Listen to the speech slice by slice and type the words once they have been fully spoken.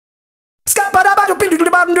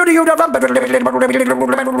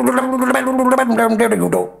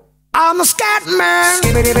I'm a scat man.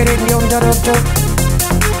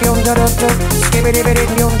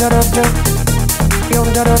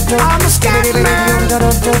 I'm a scat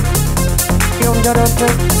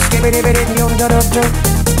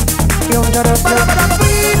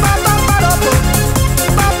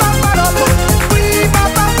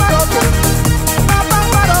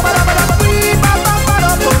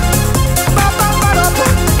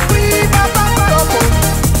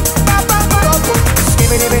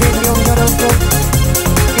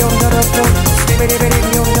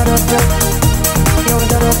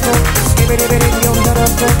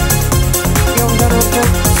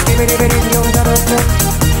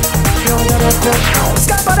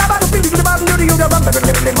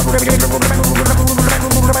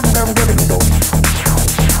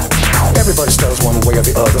Everybody stutters one way or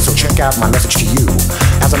the other, so check out my message to you.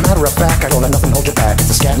 As a matter of fact, I don't let nothing hold you back. If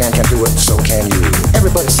the scat man can do it, so can you.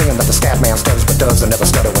 Everybody's saying that the scat man stutters but does and never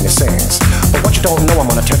stutter when he sings. But what you don't know, I'm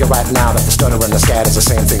gonna tell you right now, that the stutter and the scat is the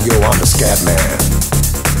same thing. Yo, I'm the scat man.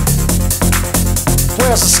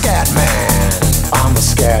 Where's the scat man? I'm the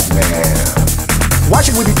scat man. Why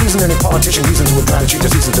should we be pleasing any politician reasons who would try to cheat the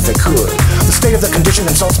seasons if they could? The state of the condition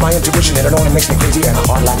insults my intuition, and it only makes me crazy and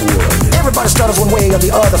hard like wood. Everybody stutters one way or the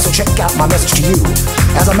other, so check out my message to you.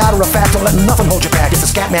 As a matter of fact, don't let nothing hold you back. If the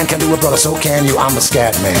scat man can do it, brother, so can you. I'm the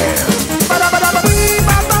scat man.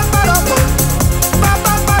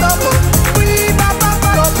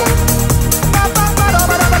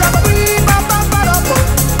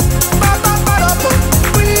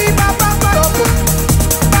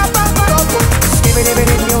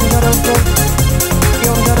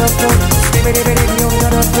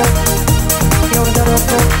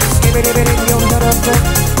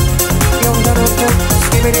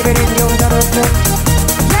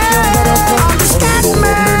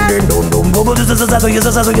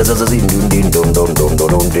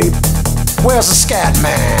 Where's the scat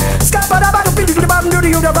man?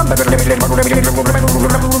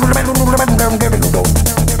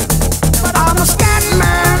 I'm a scat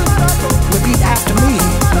man. Repeat after me.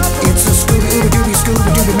 It's a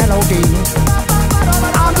Scooby-Dooby melody.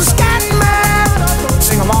 I'm the scat man.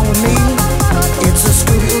 Sing along with me. It's a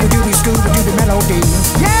Scooby-Dooby melody.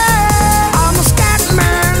 Yeah, I'm a scat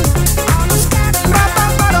man. I'm a scat man.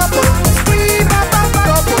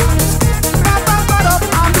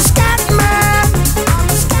 I'm the scat man. I'm the scat man.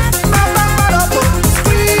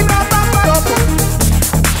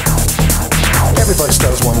 Everybody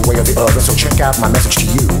stutters one way or the other, so check out my message to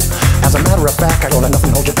you. As a matter of fact, I don't let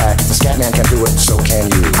nothing hold you back. If the scat man can do it, so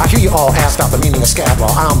can you. I hear you all ask out the meaning of scat.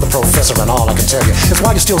 Well, I'm the professor, and all I can tell you is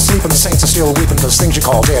while you're still sleeping, the saints are still weeping, because things you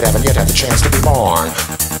call dead haven't yet had the chance to be born.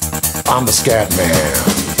 I'm the scat man.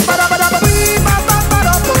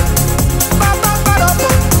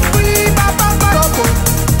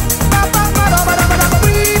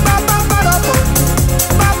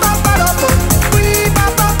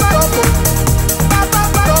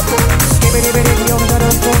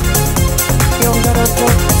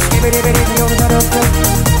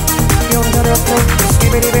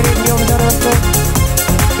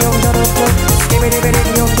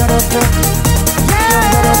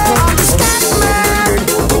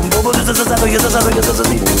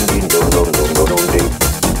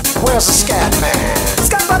 Where's the scat man?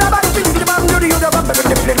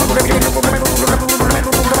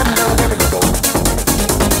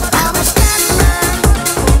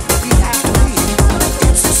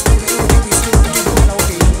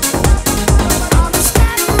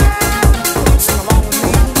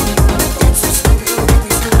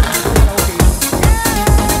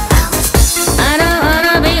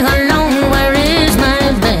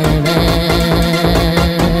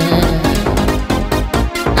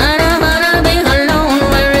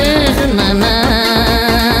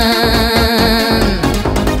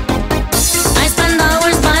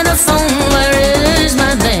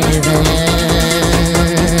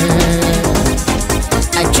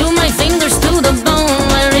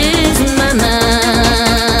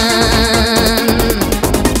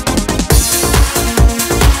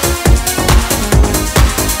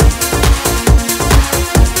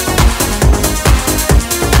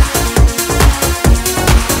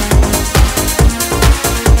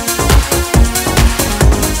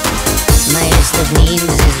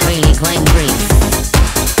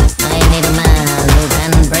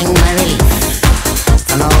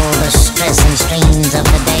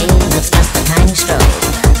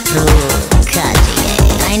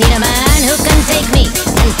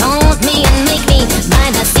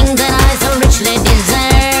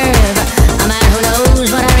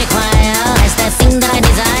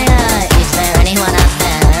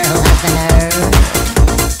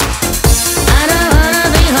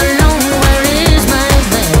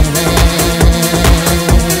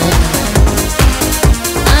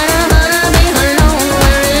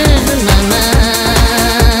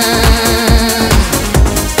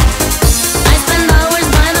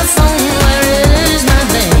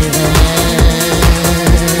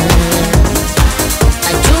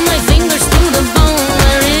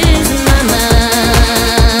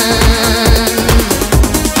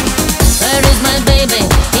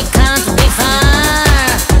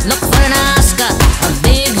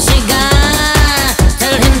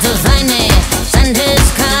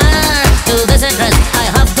 this address. I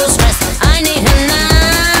have to stress, I need him now.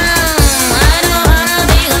 I don't wanna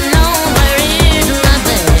be alone. Where is my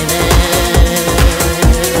baby?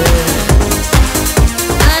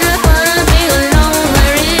 I don't wanna be alone.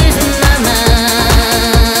 Where is my man?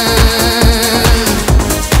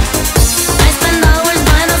 I spend hours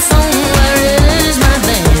by the phone. Where is my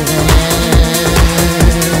baby?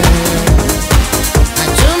 I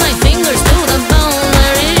chew my fingers to the bone.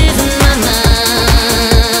 Where is my man?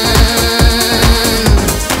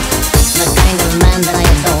 The kind of man that I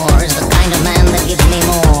adore is the kind of man that gives me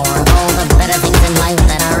more of all the better things in life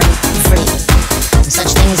that aren't free.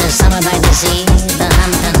 Such things as summer by the sea, the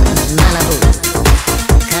Hamptons, Malibu,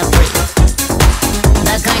 Capri.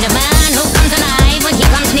 The kind of man who comes alive when he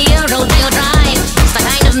comes near Rodeo Drive. It's the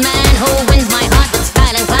kind of man who wins my heart with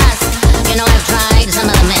style and class. You know, I've tried some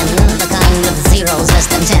of the men, the kind with zeros less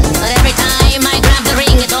than 10, but every time I grab the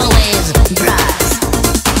ring, it's always brass.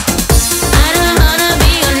 I don't wanna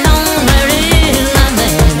be alone. Where is my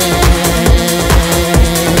baby?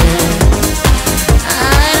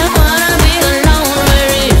 I don't wanna be alone.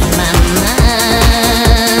 Where is my man?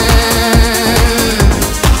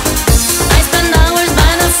 I spend hours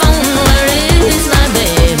by the phone. Where is my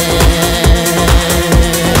baby?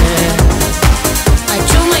 I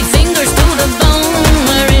chew my fingers to the bone.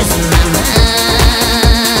 Where is my man?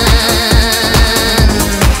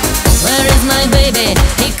 Where is my baby?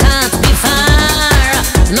 He can't be far.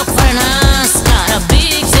 Look for an Oscar, a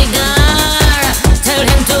big cigar. Tell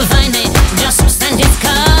him to find me. Just send his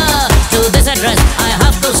car to this address. I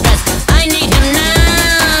have to stress, I need him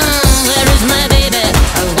now. Where is my baby?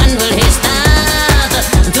 When will he start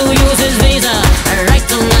to use his visa right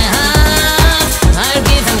to my heart? I'll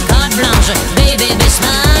give him carte blanche. Baby, be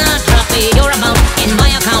smart. Drop your amount in my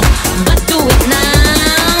account, but do it now.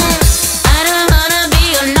 I don't wanna be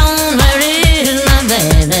alone. Where is my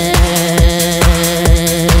baby?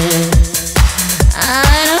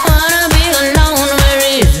 I don't wanna be alone. Where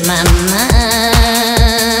is my man?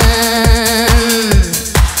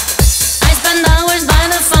 I spend hours by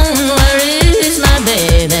the phone. Where is my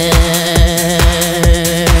baby?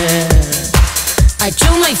 I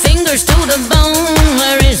chew my fingers to the bone.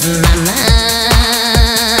 Where is my man?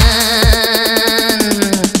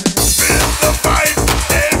 Feel the vibe,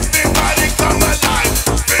 everybody come alive.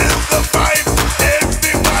 Feel the vibe,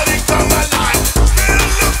 everybody come alive. Feel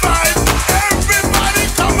the vibe, everybody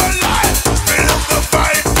come alive. Feel the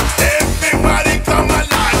vibe, everybody come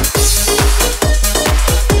alive.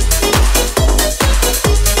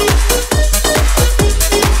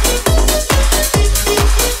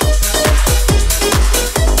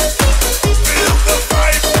 Feel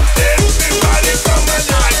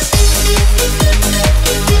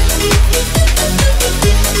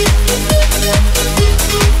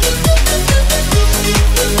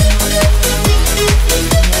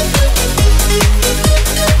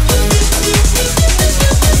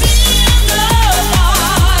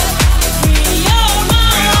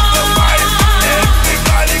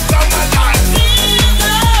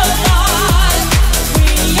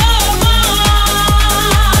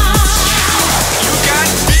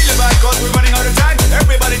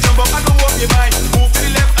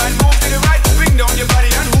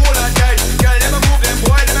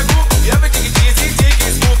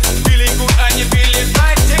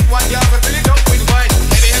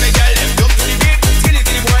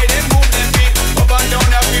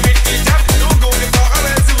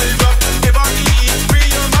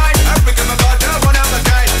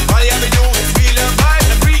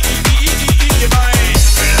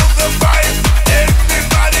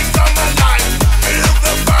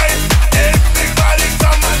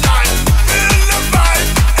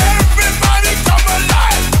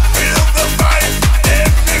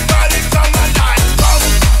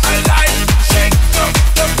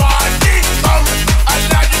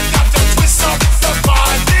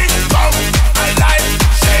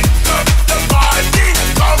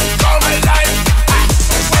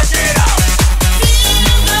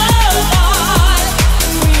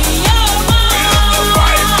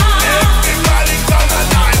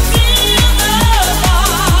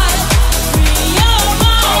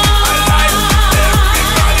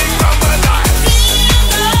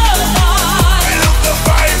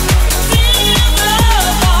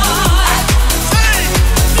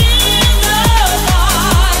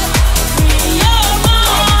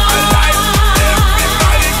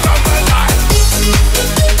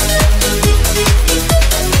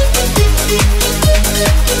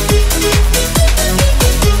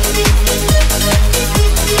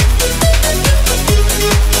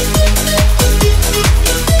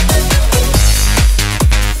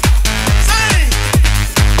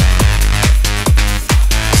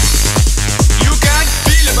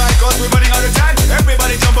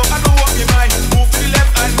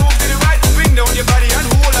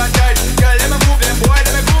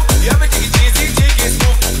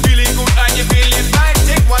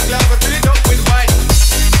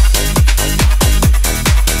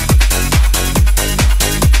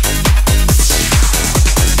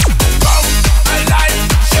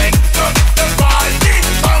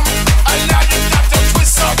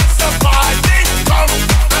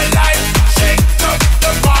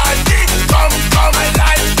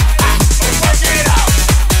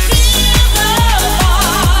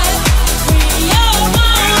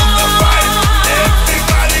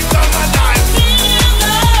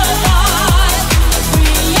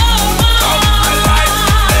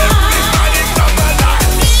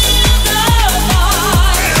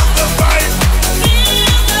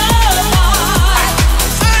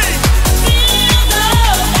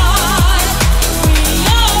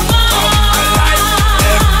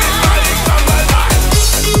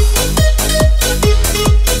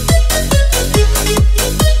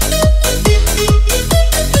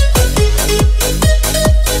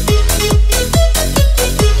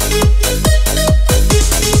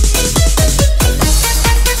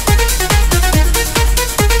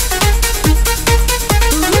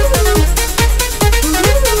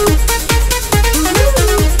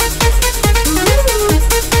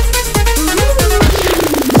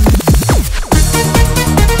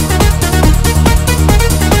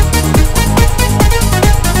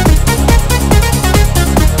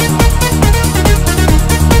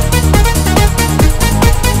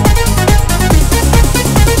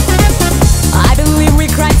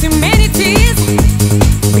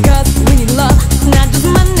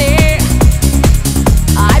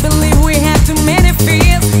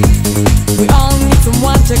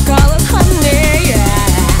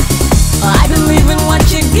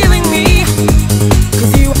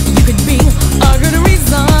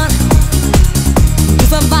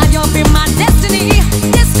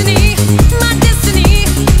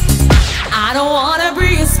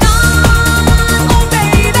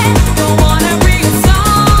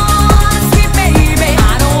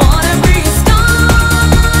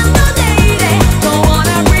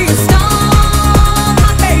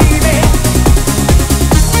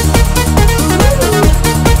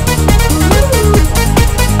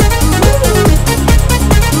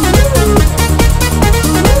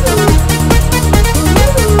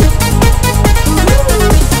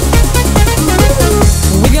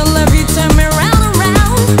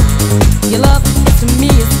me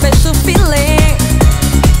a special feeling.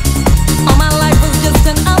 All my life was just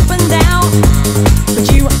an up and down,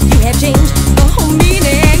 but you have changed the whole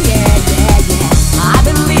meaning. Yeah, yeah, yeah. I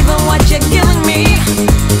believe in what you're giving me,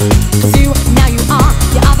 'cause now you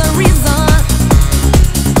are the reason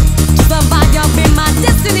to survive. You'll be my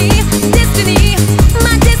destiny, destiny,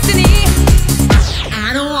 my destiny.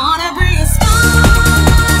 I don't wanna be a star,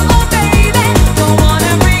 oh baby. Don't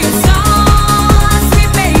wanna be a star,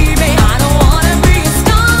 sweet baby. I don't wanna be a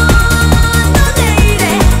star, no,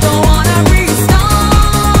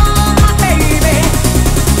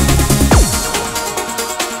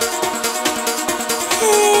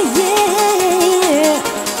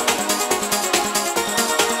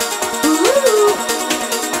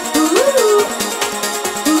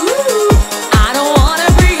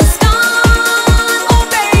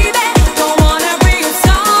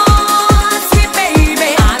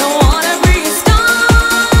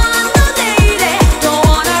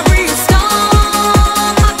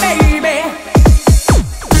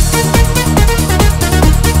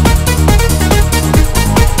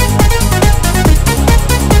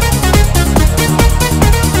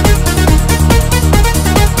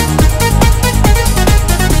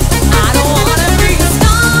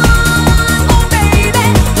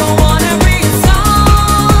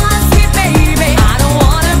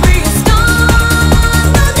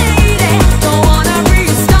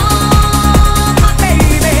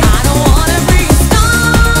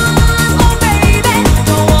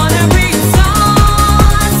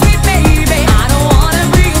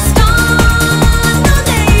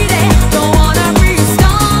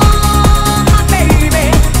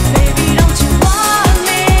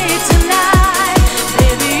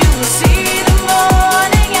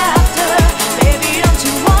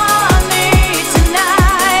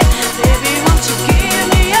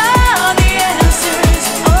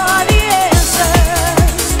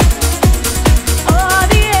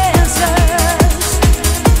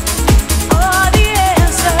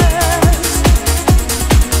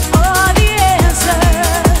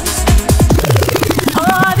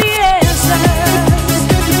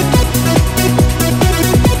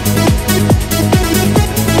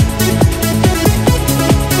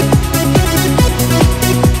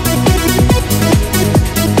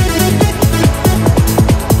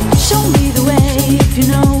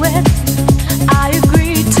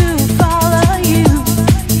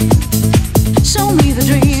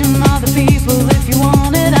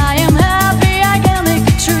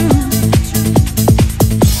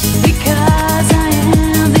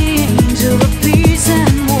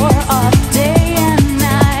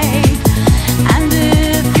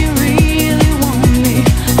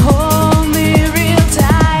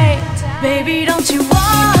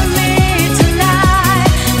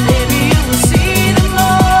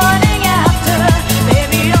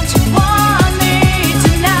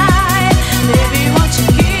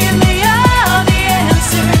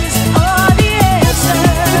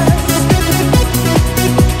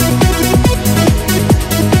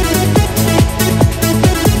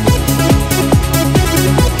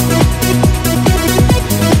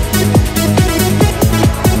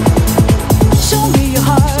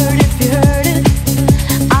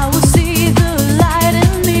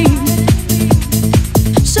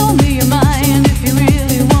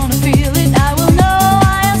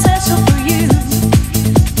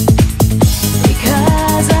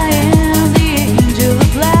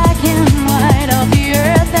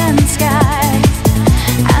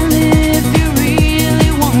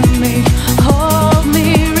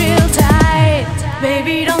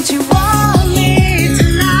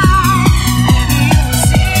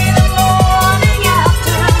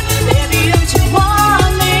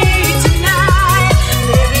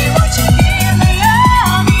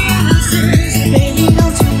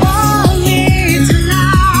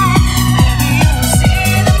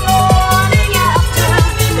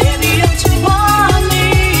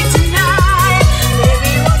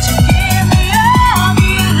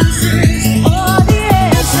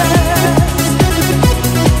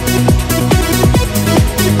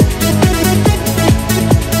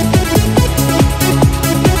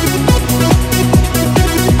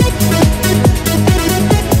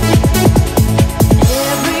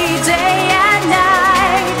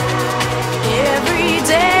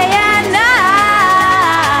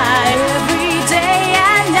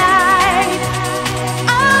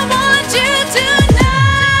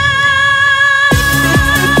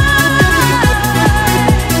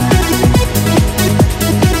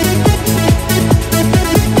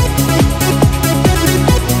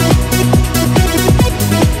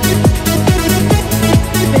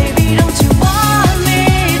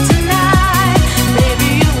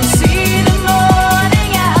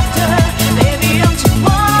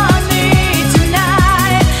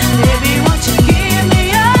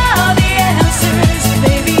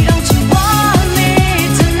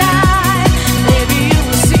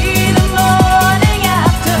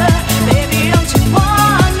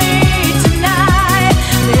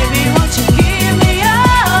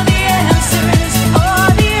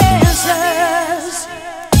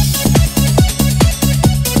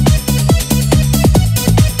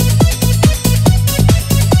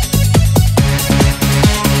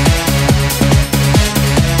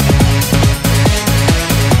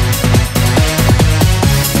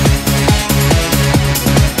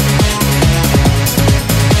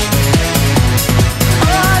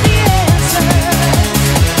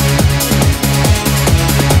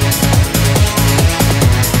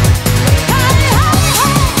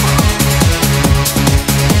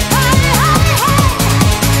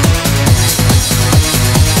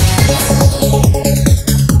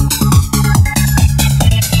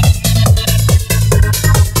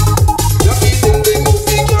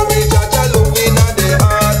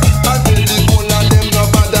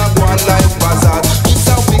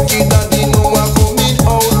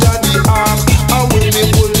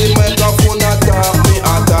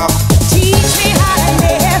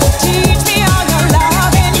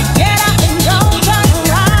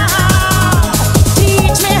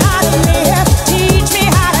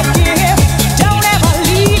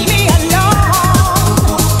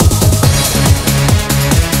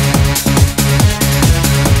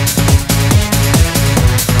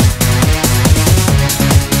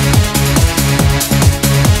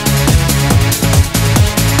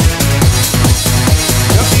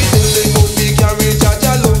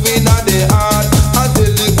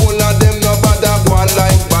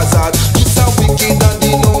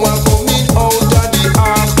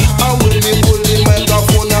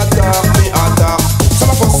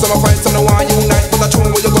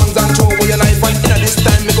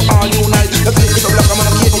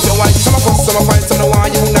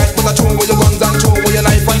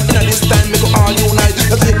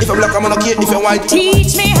 If you want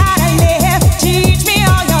Teach me how to live, teach me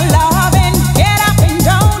all your loving. Get up and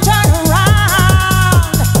don't turn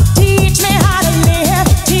around. Teach me how to live,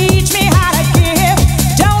 teach me how to give.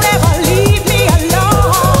 Don't ever leave me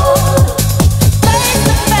alone. Face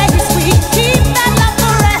to face, we keep that love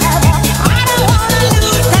forever. I don't wanna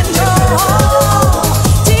lose control.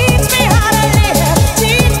 Teach me how to live,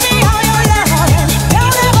 teach me all your loving.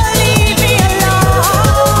 Don't ever leave me alone.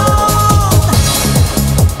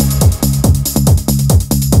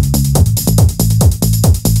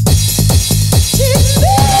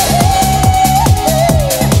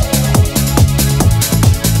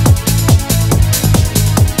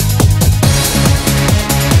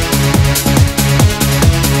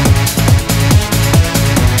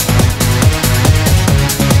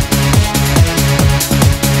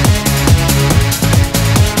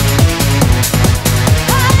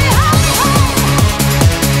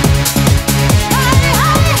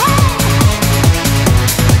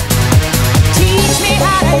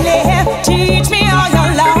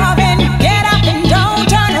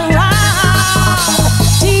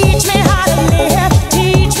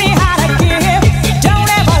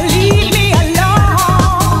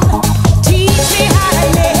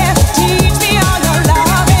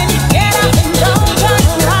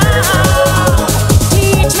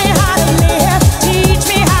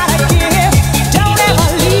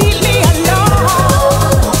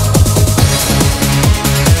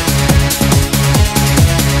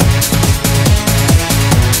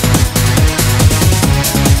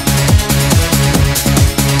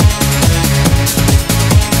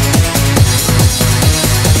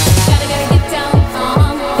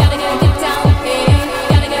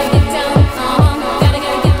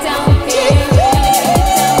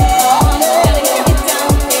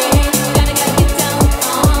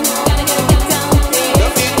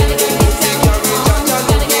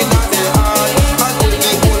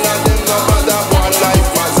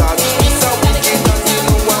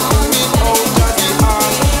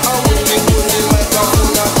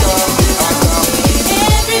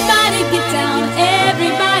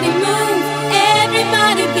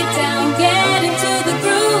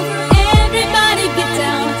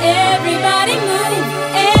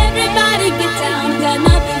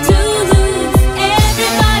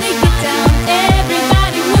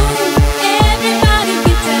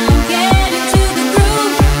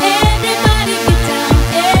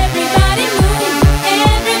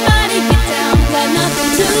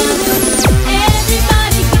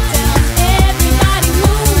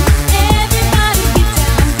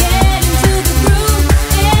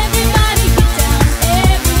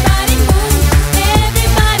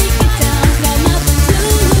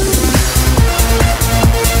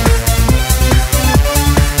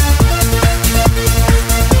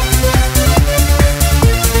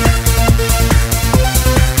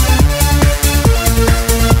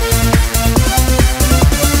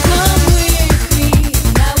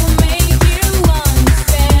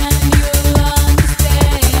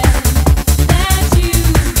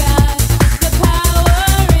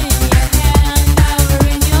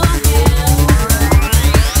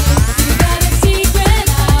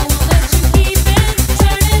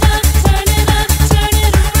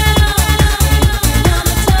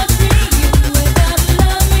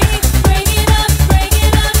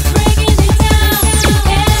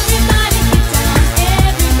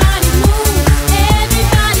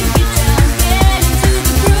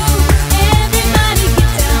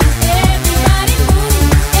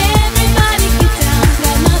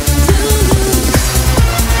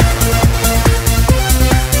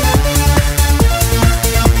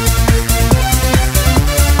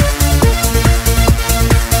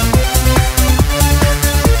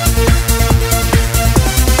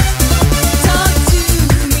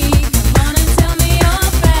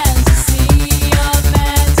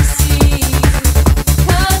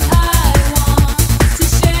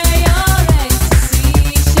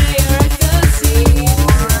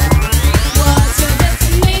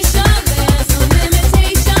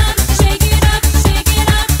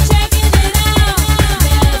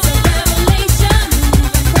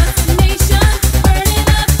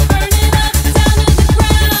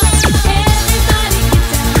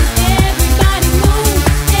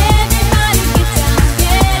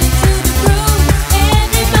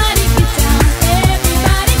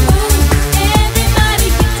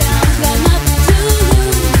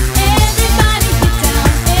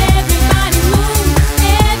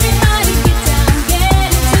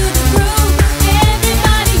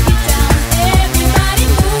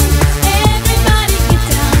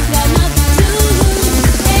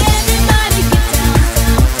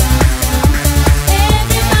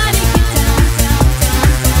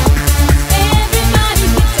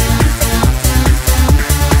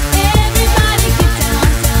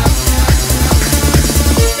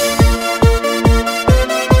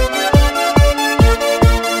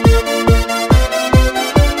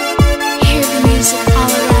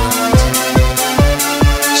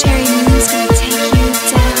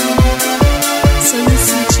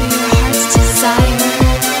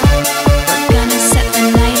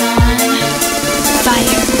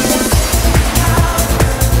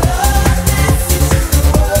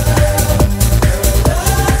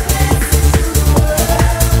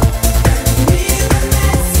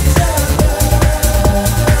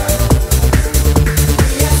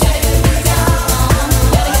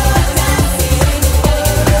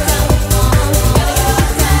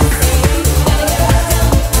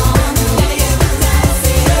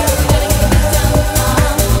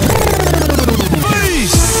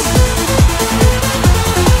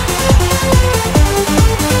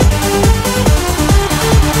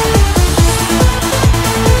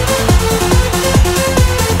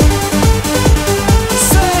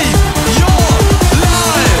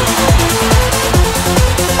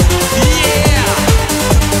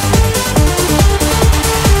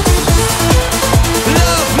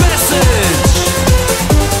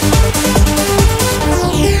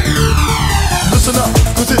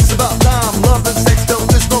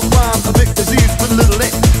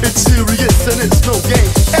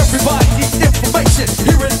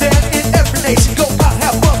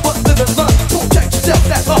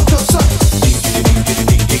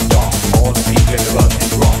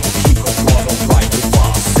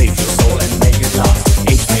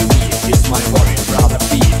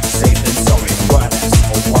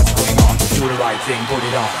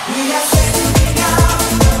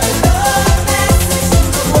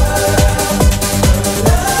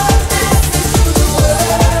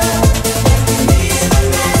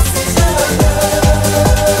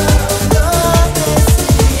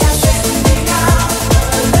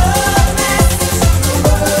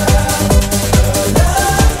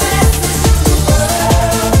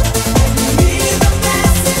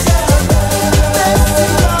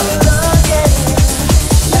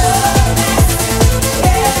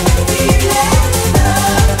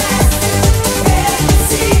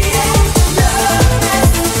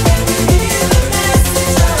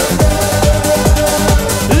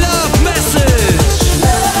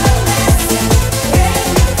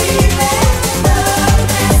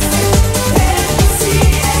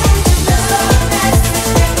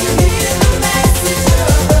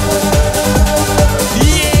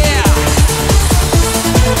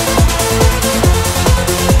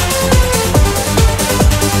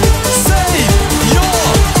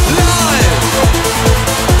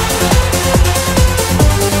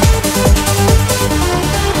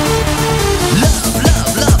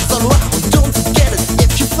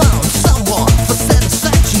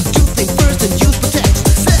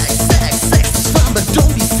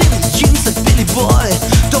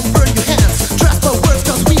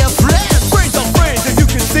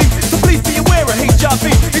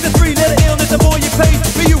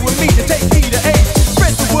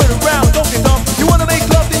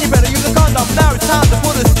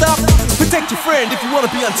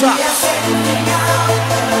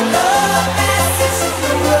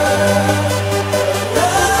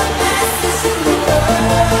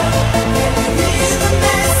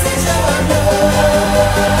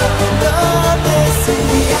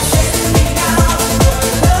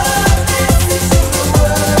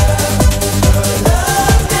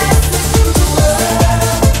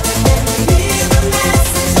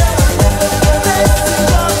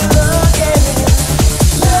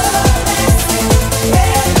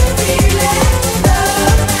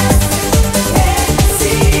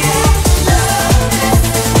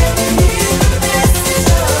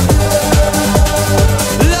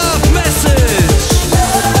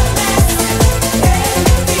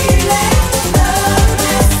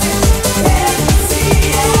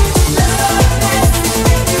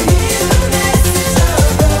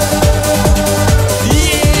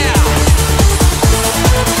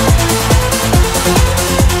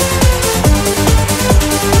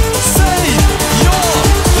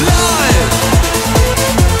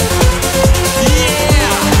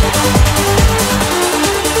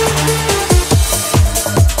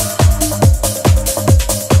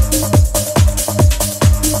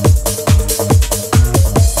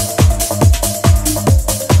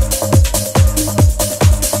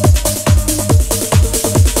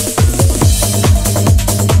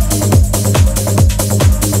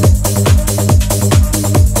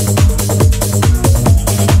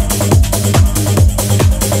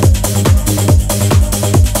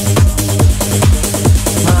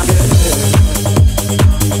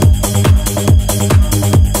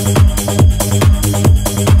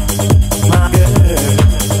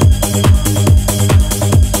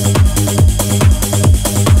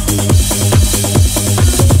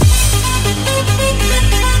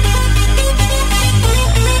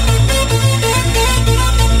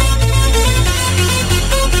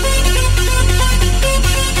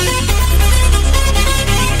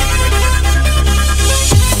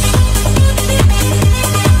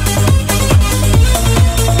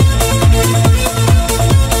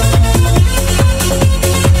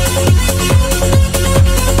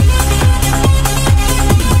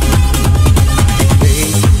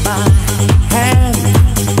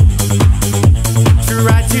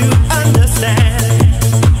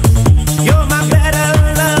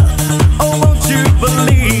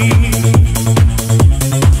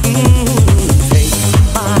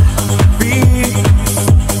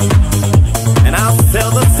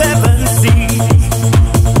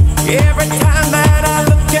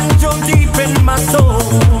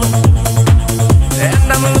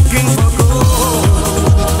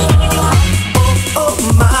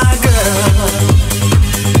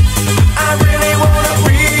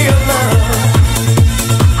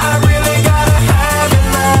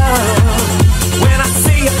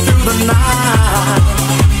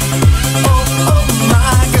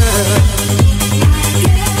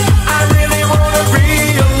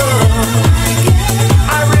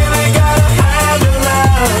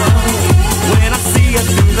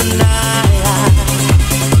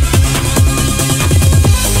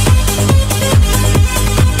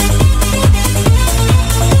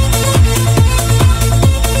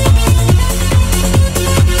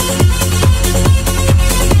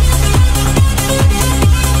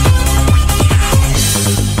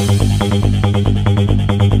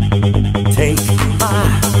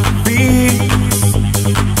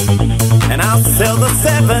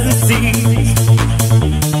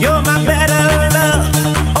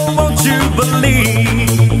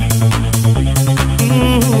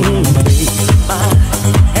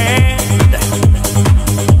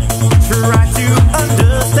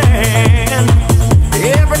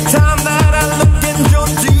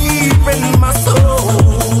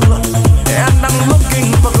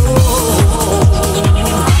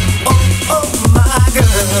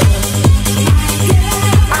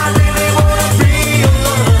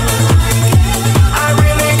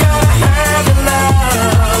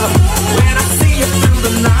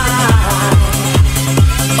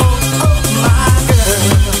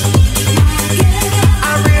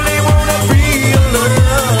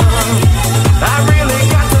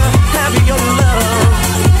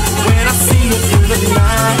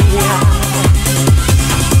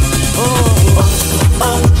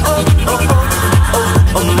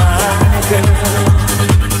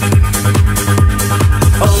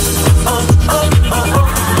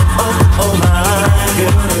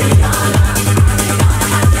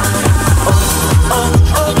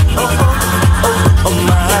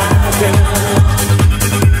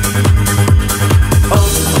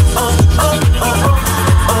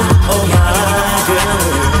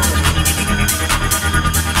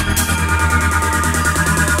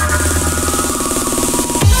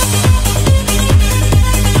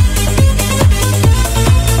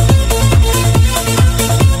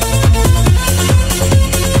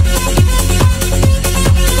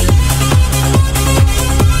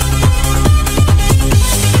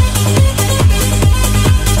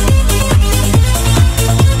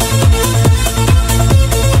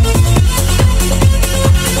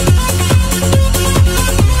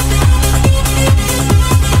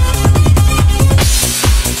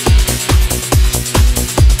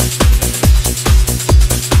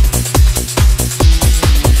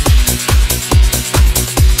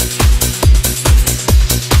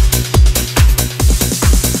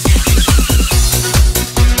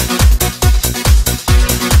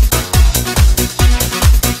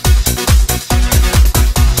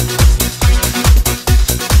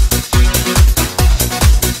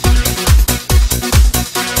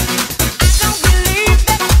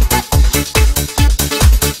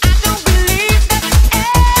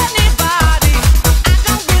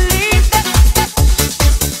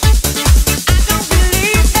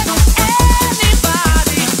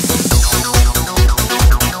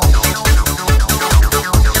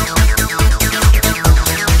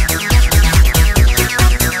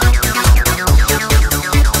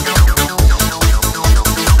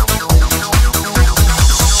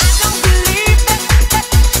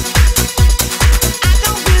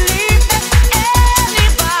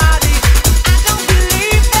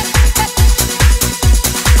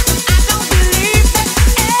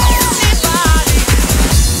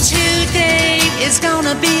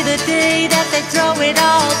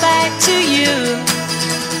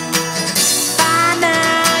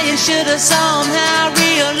 somehow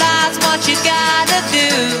realize what you gotta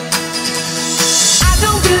do. I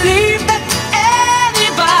don't believe that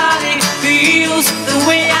anybody feels the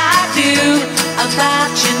way I do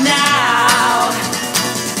about you now.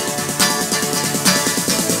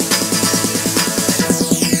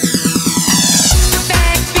 The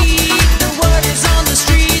backbeat, the word is on the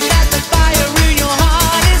street that the fire in your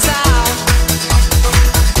heart is out.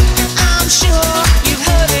 I'm sure you've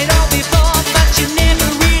heard it all before, but you never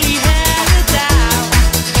really had a doubt.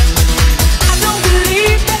 I don't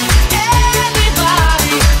believe that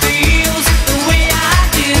anybody feels the way I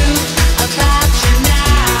do about you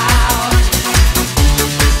now.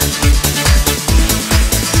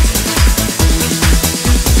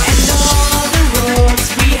 And all the roads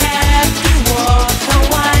we have to walk are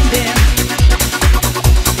winding,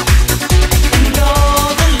 and all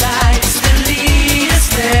the lights that lead us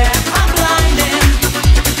there are blinding.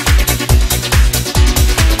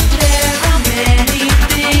 There are many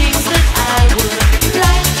things that I would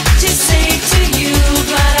like to say to you,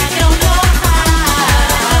 but I don't know how.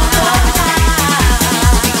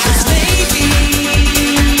 Because maybe,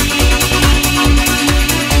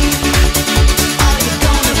 are you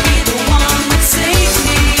gonna be the one that saves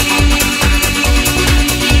me?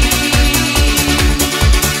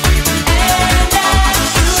 And after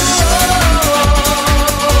all, you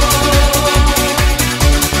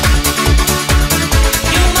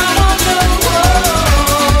might wonder,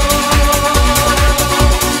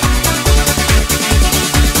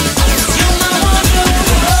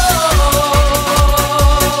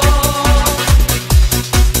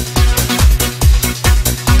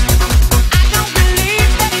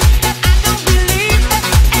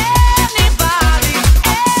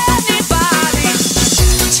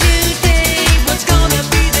 today was gonna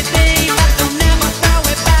be the day that they'll never throw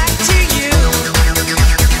it back to you.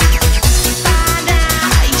 By now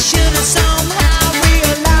you should have somehow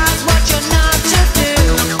realized what you're not to do.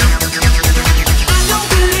 I don't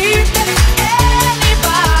believe that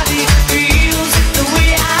anybody feels the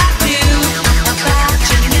way I do about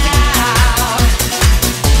you now.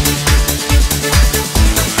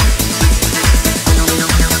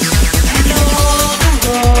 And all the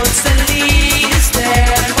roads that lead us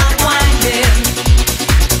there are winding,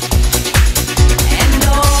 and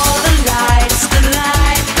all the lights that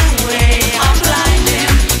light the way are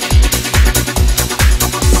blinding.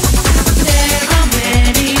 There are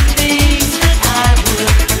many things that I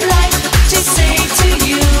would like to say to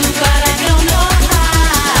you, but I don't know how.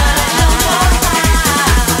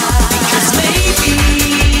 Because maybe,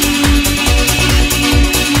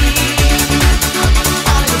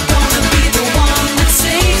 are you gonna be the one that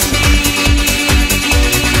saves me?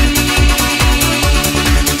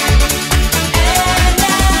 And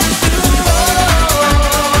after all,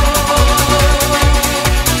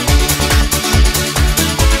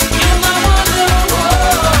 you might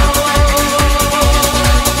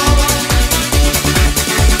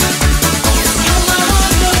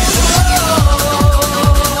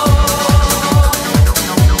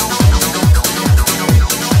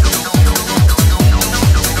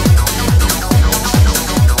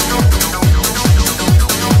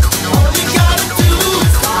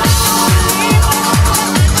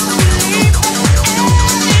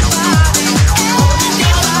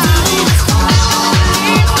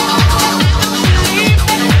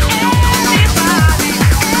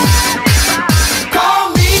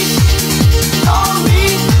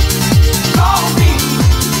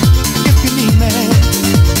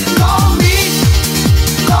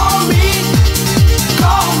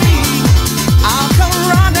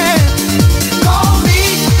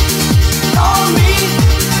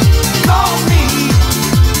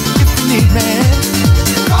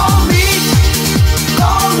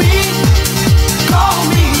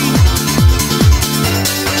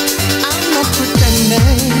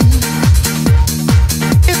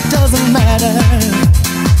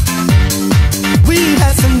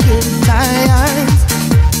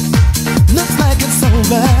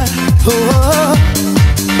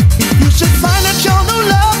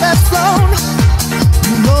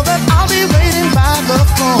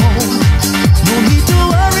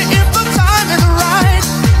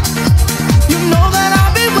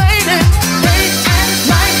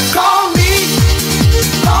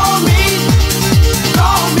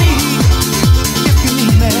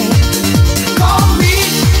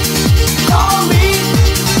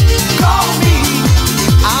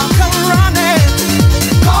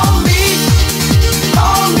Call me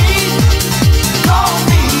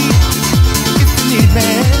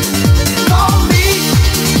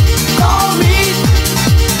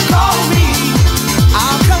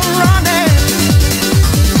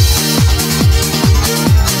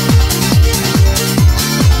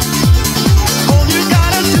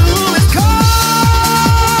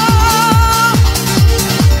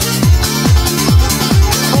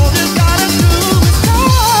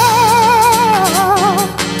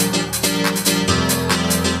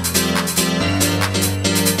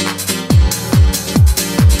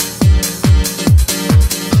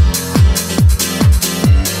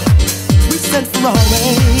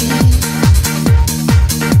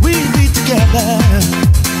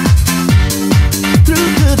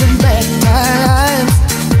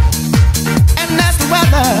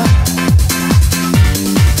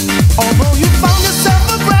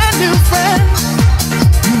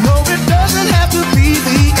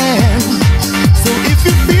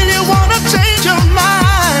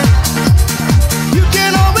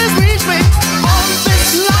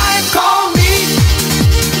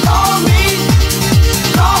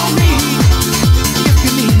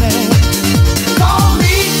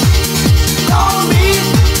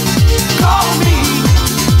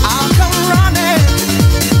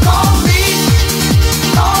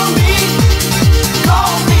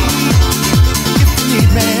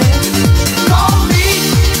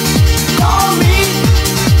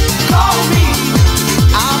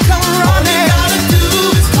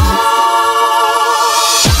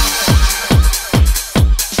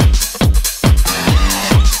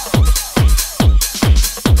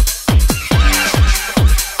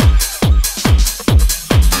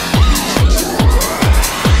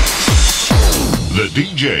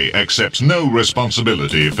DJ accepts no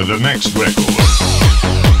responsibility for the next record.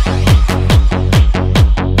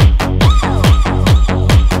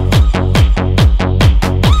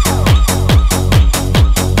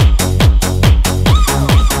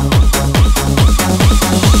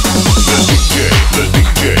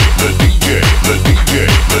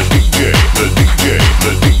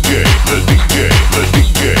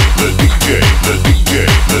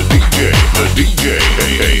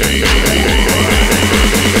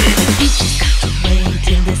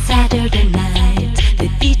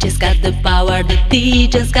 The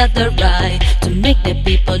DJ's got the right to make the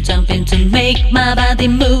people jump in, to make my body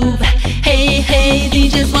move. Hey, hey,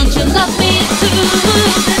 DJs, won't you love me too?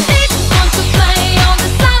 The DJs want to play on the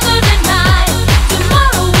Saturday night.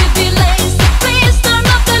 Tomorrow we'll be late, so please turn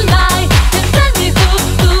off the light and tell me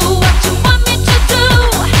what you want me to do.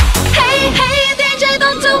 Hey, hey, DJ,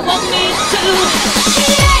 don't you want me to?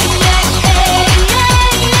 Yeah, yeah, hey, yeah,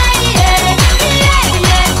 yeah, yeah, yeah,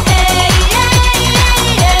 yeah, hey, yeah,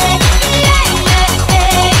 yeah,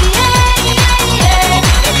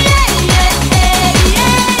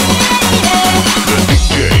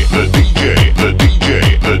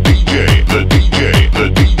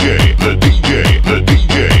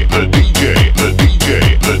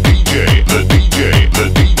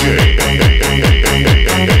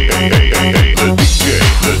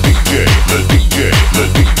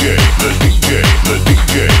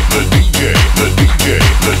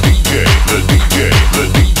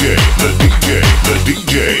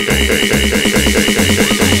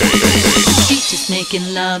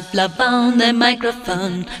 making love on the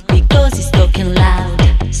microphone, because he's talking loud,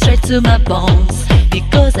 straight to my bones,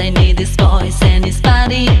 because I need his voice and his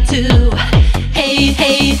body too. Hey,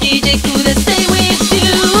 hey, DJ, could I stay with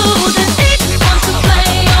you? The DJ wants to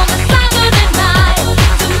play on the Saturday night.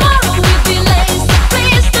 Tomorrow we'll be late, so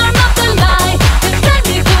please turn off the light and tell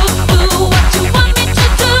me what you want me to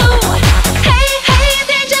do. Hey, hey,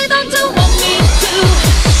 DJ, don't you want me to?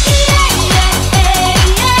 Yeah, yeah, hey,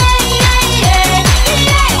 yeah, yeah, yeah.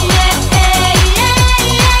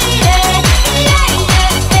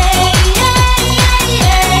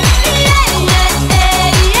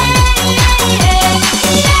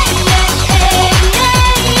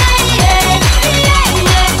 Yeah.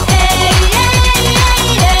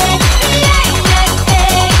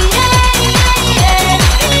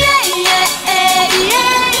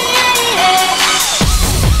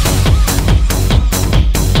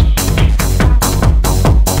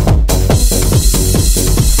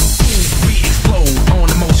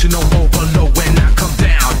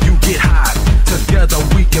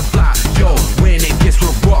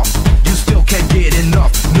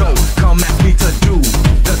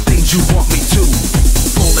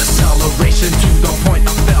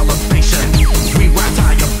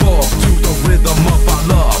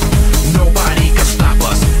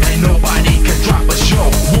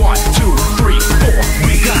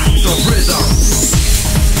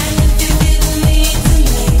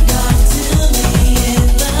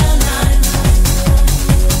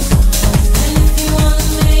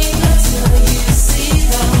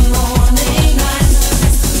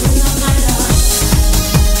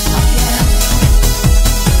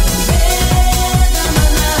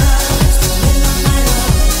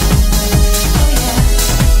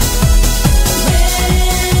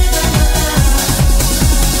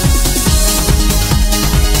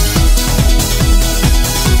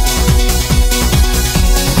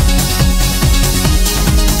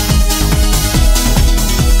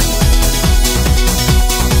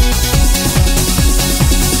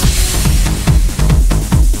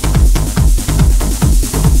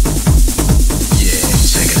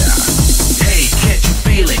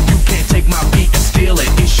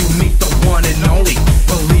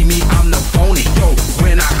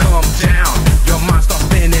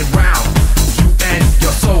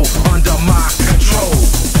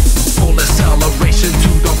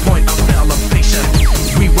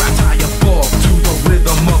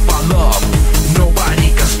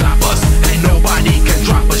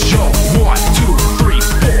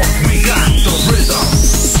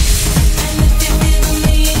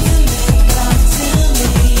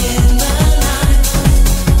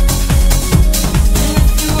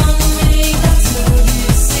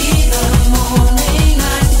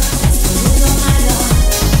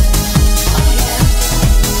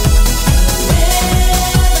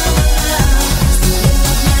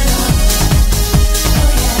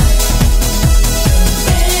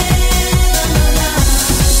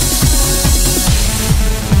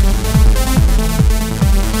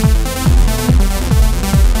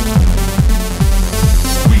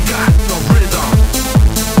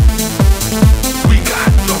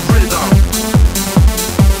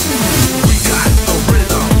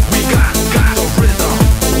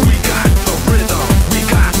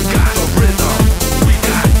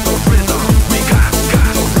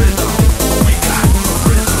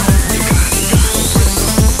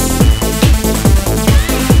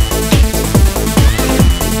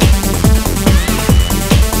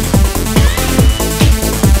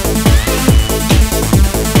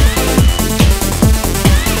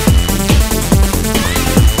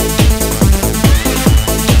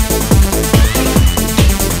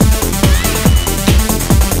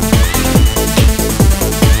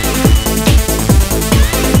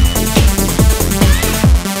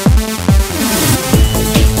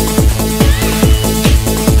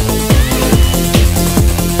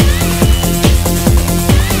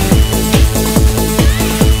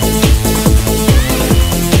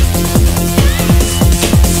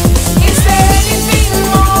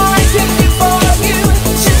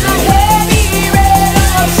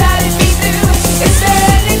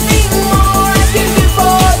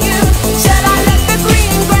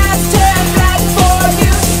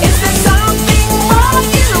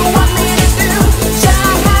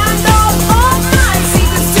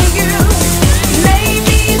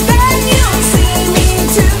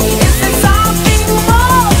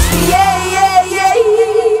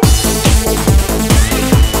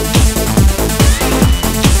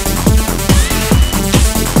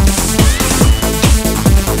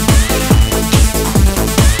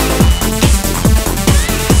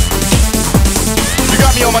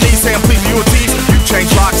 say I'm pleased, you a tease. You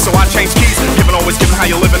change locks, so I change keys. Giving, always giving, how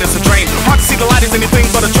you living, it's a drain. Hard to see the light is anything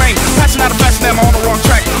but a drain. Passion out of fashion, am I on the wrong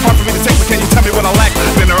track? Hard for me to take, but can you tell me what I lack?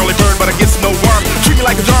 Been an early bird, but I guess no worm. Treat me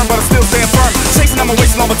like a germ, but I still stand firm. Chasing, I'm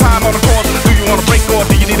wasting all the time on the course. Do you wanna break or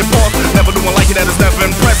do you need a pause? Never knew one like you that is never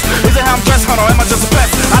impressed. Is it how I'm dressed, or am I just a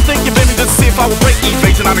pest? I think you bit me just to see if I would break.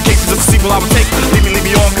 Evasion out of cases just to see what I would take. Leave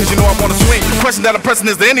me on, cause you know I wanna swing. Question that I'm pressing,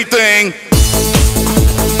 is there anything?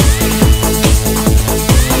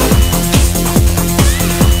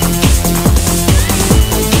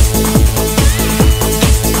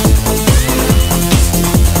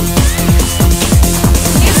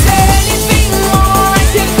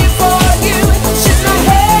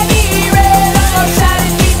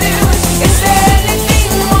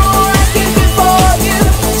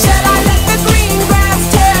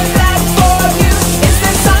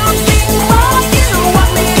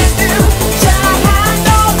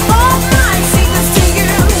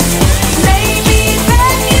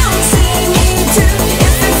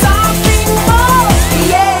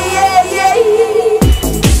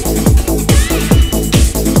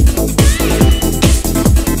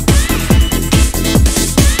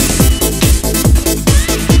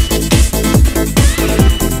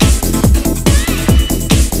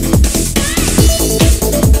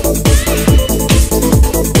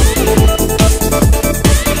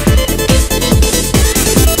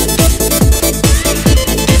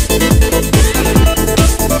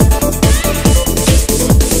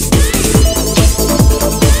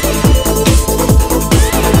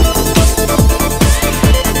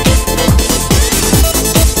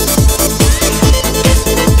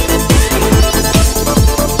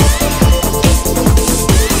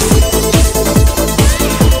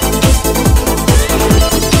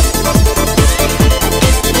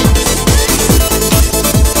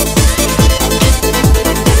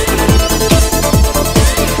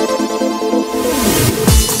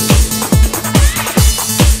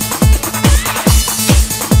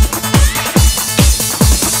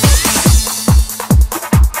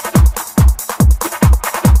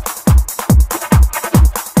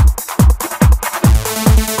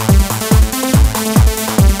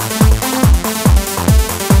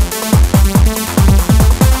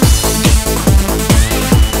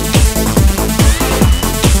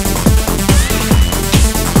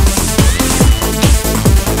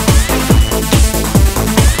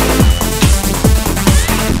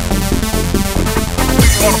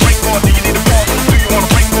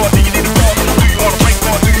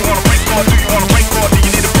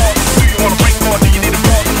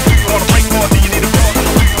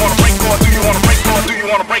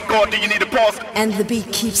 And the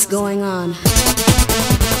beat keeps going on.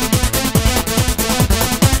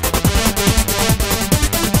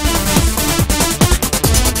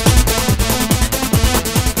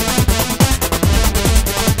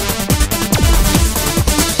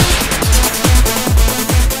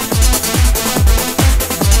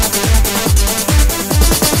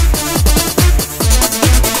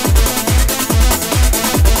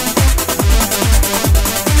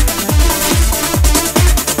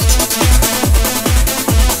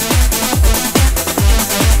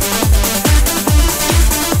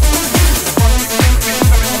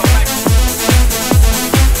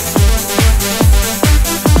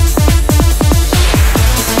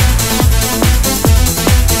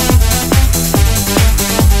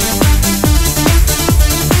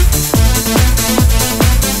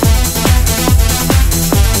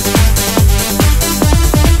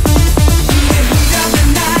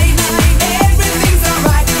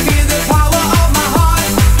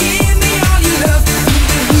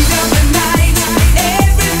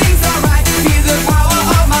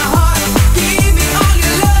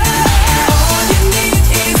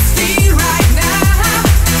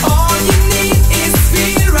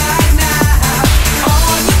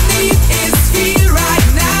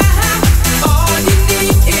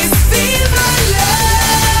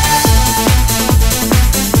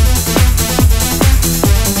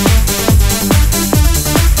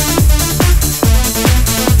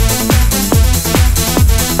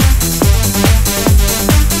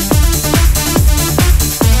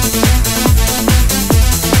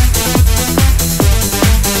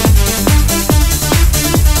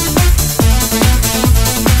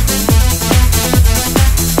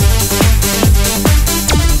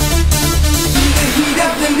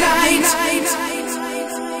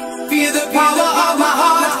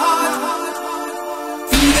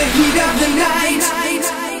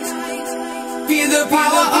 Feel the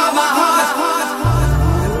power of my